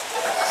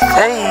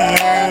Hey,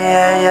 yeah,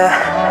 yeah, yeah.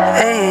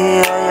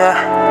 Hey, yeah, yeah.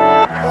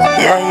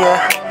 Yeah, yeah.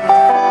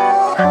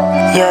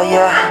 Yeah,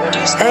 yeah.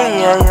 Hey,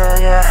 yeah, yeah,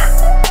 yeah.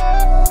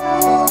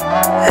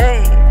 Hey,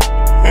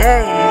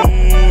 hey,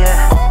 yeah.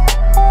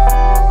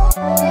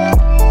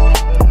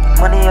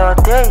 Money all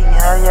day,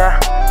 yeah, yeah.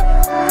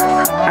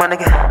 My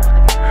nigga,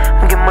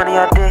 I'm getting money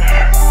all day.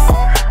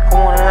 I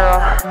want it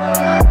all.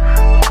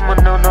 Come on,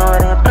 no,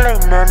 it ain't play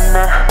nothing,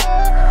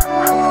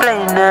 play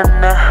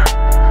nothing.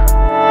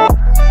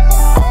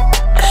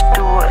 Just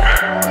do it.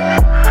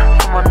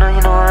 Come on, no,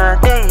 you know what I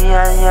day,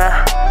 yeah, yeah.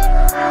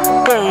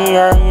 Day,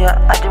 yeah, yeah.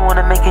 I just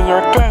wanna make it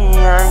your day,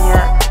 yeah,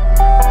 yeah.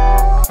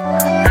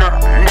 No,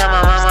 never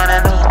mind, I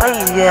know way,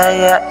 yeah,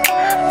 yeah.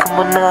 Come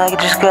on now, you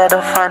just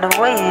gotta find a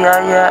way, yeah,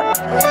 yeah.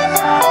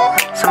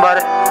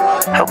 Somebody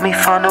help me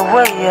find a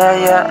way, yeah,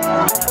 yeah.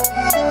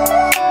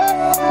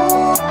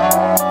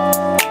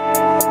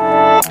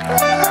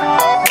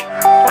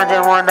 I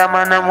just want that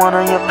man, I want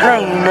on your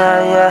plane,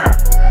 yeah, yeah.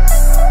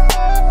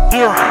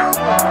 Yeah,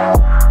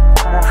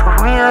 come on for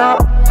real.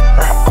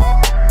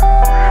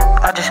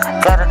 I just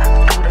gotta do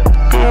the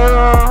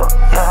deal,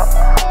 yeah.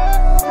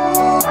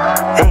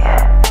 Hey,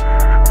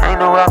 I ain't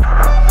no rapper,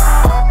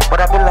 but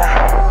I be like,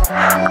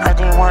 I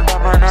just want that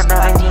man,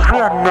 I ain't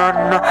real,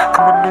 no.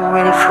 Come on, you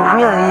ready for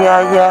real,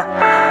 yeah, yeah.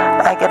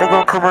 I gotta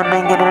go, come on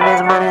and get in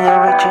this money,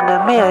 you're rich in the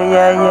meal,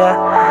 yeah, yeah.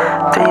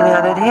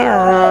 300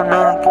 here,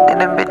 no, get in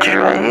them bitches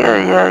right here,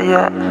 yeah,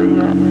 yeah.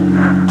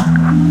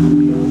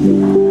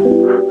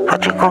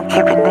 But you gon'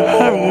 keep in the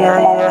hill, yeah,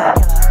 yeah.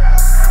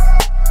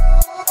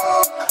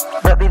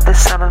 That be the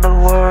sound of the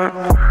word.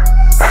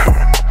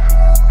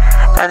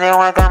 I just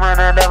wanna come on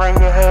and never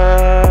you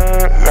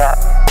heard, yeah.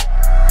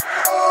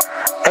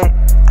 Hey,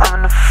 I'm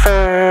in the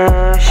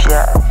first,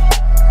 yeah.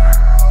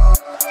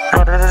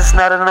 No, this is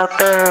not a no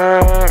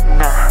third,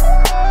 nah.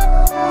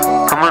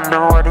 Come on,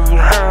 know what you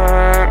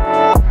heard.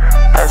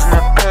 Passing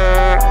the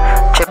bird,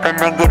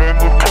 chipping and getting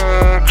your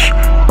church.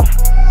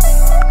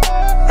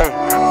 Hey,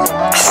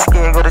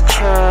 scared go to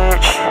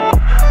church,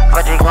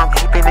 but you gon'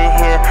 keep it in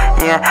here.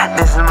 Yeah,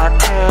 this is my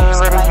turn.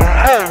 Ready you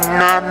heard,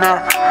 nah.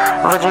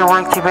 But you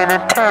want keep it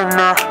in turn,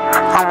 nah.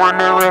 I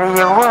wanna ready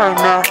your word,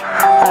 nah.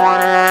 I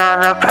want it on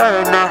the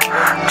bird, nah.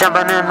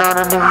 Jumping in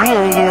on the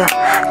wheel, yeah.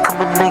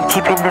 Coming and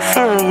keeping the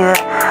feel, yeah.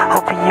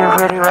 Hoping you're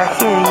ready right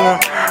here, yeah.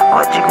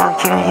 What you gon'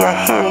 keep in your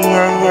here,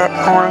 yeah, yeah.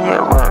 I want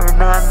your word,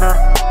 nah.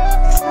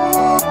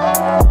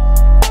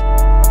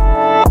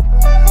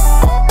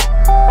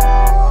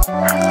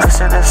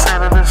 Listen to the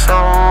sound of the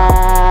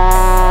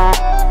song,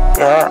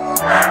 yeah.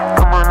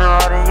 Come on,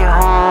 out of your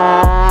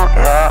home,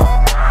 yeah.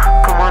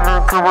 Come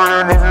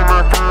on, this is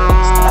my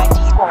throne.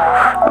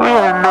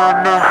 Real, nah.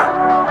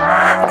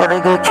 Gotta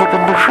go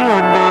keeping the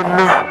real,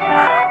 nah.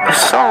 The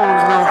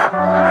souls,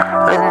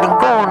 nah. Letting it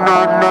go, nah.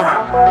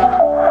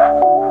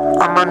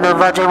 I'm on the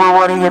verge of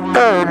what are you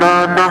third,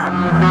 nah.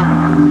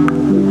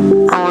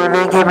 I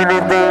wanna keep it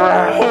in there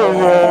right here,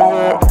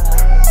 yeah.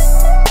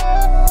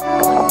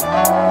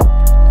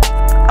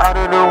 Out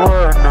of the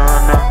word,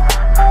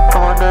 nah.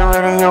 Come on, then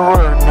ready your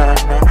word, nah.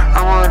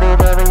 I want it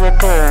out of your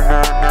turn,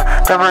 nah.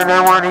 Tell me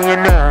that one of your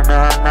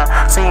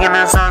nah. Singing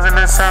the songs in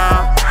the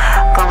sound.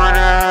 Come on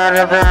out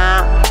of the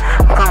bound.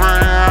 Come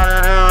on out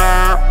of the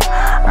round.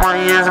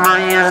 Money is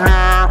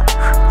now.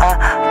 I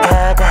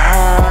got the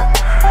hand.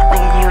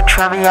 Nigga, you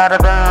try me out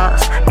of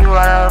bounds. You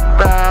out of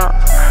bounds.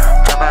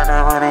 Jump on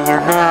that one of you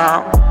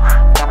now.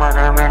 Come on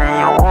and ready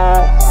your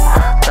wall.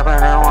 Jump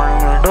on that one of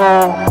you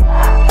know.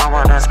 I'm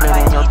on that split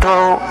in your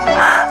throat.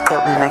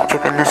 Coming and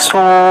keeping the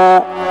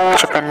soul.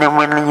 Chipping and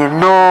winning, you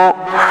know.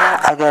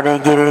 I gotta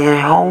get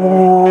it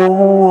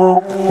home.